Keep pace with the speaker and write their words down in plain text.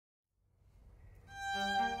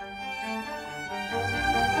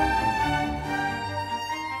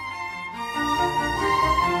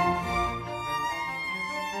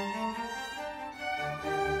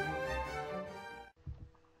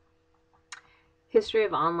History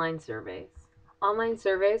of online surveys. Online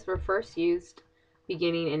surveys were first used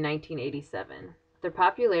beginning in 1987. Their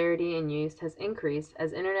popularity and use has increased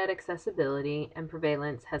as internet accessibility and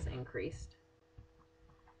prevalence has increased.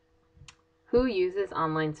 Who uses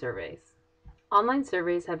online surveys? Online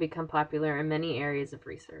surveys have become popular in many areas of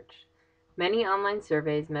research. Many online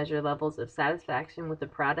surveys measure levels of satisfaction with a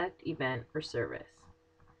product, event, or service.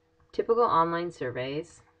 Typical online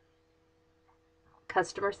surveys: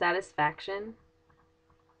 customer satisfaction,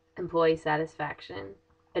 employee satisfaction,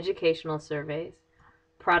 educational surveys,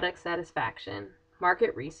 product satisfaction,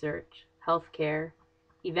 market research, healthcare,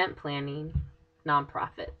 event planning,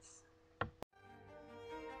 nonprofits.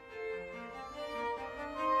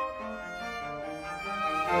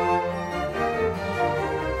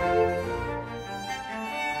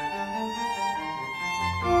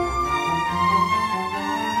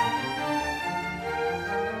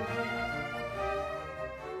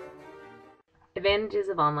 Advantages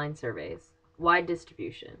of online surveys. Wide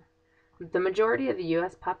distribution. The majority of the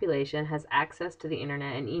U.S. population has access to the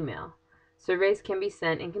internet and email. Surveys can be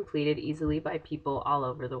sent and completed easily by people all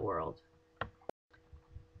over the world.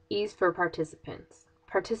 Ease for participants.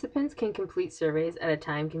 Participants can complete surveys at a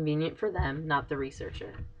time convenient for them, not the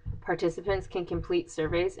researcher. Participants can complete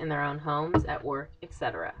surveys in their own homes, at work,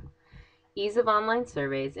 etc. Ease of online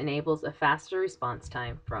surveys enables a faster response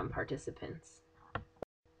time from participants.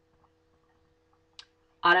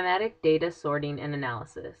 Automatic data sorting and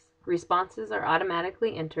analysis. Responses are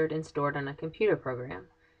automatically entered and stored on a computer program.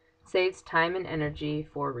 Saves time and energy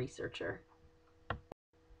for researcher.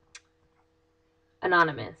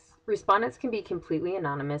 Anonymous. Respondents can be completely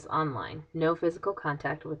anonymous online, no physical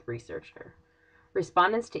contact with researcher.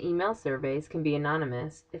 Respondents to email surveys can be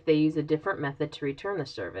anonymous if they use a different method to return the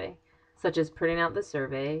survey, such as printing out the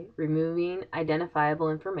survey, removing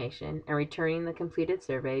identifiable information, and returning the completed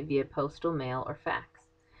survey via postal mail or fax.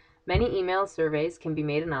 Many email surveys can be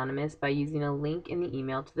made anonymous by using a link in the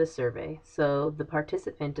email to the survey, so the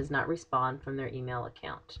participant does not respond from their email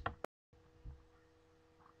account.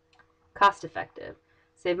 Cost effective.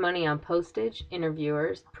 Save money on postage,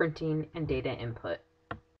 interviewers, printing, and data input.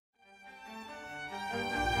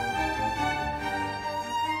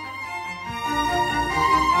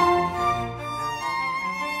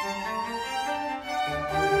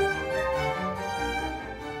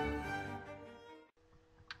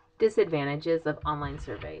 Disadvantages of online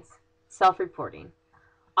surveys. Self-reporting.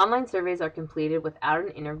 Online surveys are completed without an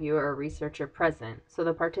interviewer or researcher present, so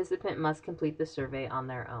the participant must complete the survey on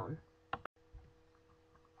their own.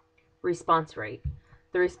 Response rate.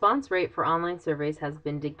 The response rate for online surveys has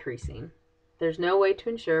been decreasing. There's no way to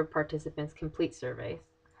ensure participants complete surveys.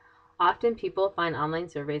 Often people find online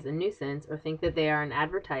surveys a nuisance or think that they are an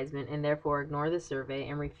advertisement and therefore ignore the survey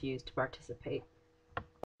and refuse to participate.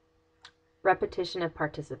 Repetition of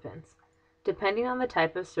participants. Depending on the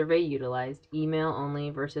type of survey utilized, email only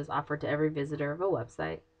versus offered to every visitor of a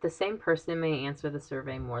website, the same person may answer the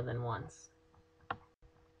survey more than once.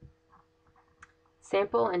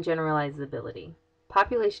 Sample and generalizability.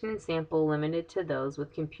 Population and sample limited to those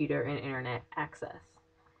with computer and internet access.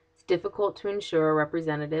 It's difficult to ensure a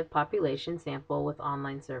representative population sample with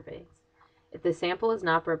online surveys. If the sample is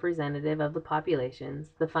not representative of the populations,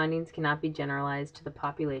 the findings cannot be generalized to the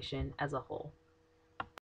population as a whole.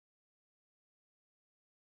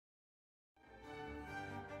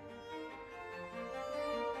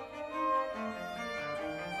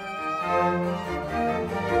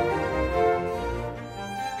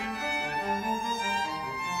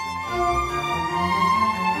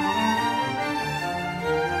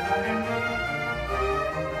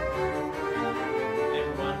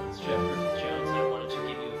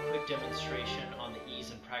 Demonstration on the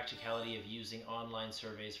ease and practicality of using online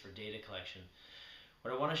surveys for data collection.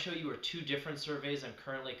 What I want to show you are two different surveys I'm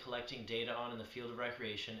currently collecting data on in the field of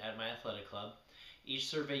recreation at my athletic club. Each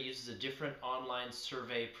survey uses a different online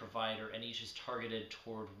survey provider, and each is targeted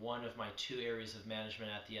toward one of my two areas of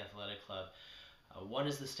management at the athletic club. One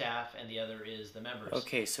is the staff and the other is the members.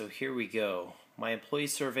 Okay, so here we go. My employee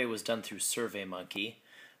survey was done through SurveyMonkey,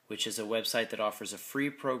 which is a website that offers a free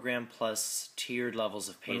program plus tiered levels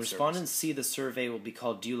of paid services. When respondents see the survey, will be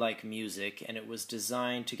called "Do You Like Music?" and it was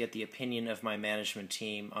designed to get the opinion of my management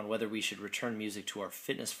team on whether we should return music to our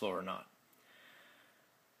fitness floor or not.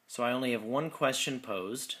 So I only have one question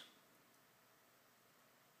posed,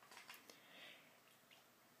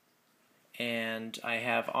 and I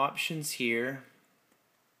have options here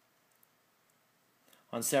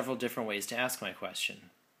on several different ways to ask my question.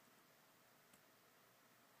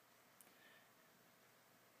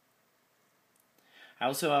 I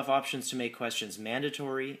also have options to make questions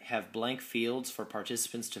mandatory, have blank fields for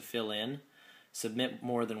participants to fill in, submit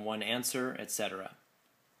more than one answer, etc.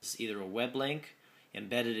 It's either a web link,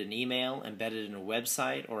 embedded in email, embedded in a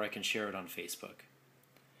website, or I can share it on Facebook.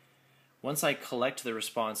 Once I collect the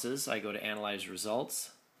responses, I go to Analyze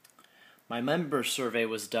Results. My member survey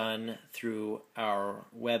was done through our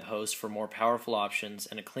web host for more powerful options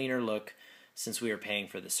and a cleaner look since we are paying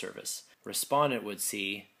for this service. Respondent would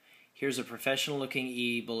see, here's a professional looking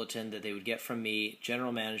e-bulletin that they would get from me,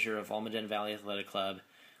 General Manager of Almaden Valley Athletic Club,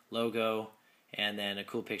 logo, and then a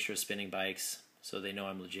cool picture of spinning bikes so they know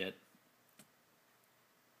I'm legit.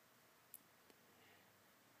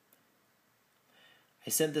 I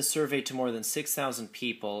sent this survey to more than 6,000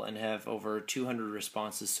 people and have over 200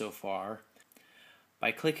 responses so far.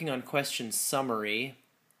 By clicking on Question Summary,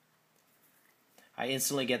 I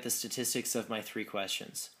instantly get the statistics of my 3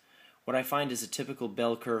 questions. What I find is a typical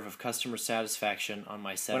bell curve of customer satisfaction on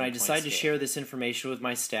my 7-point scale. When I decide to share this information with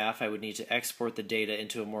my staff, I would need to export the data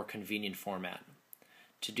into a more convenient format.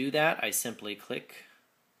 To do that, I simply click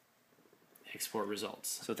Export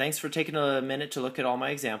Results. So thanks for taking a minute to look at all my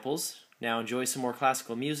examples. Now enjoy some more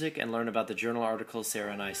classical music and learn about the journal articles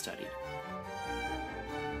Sarah and I studied.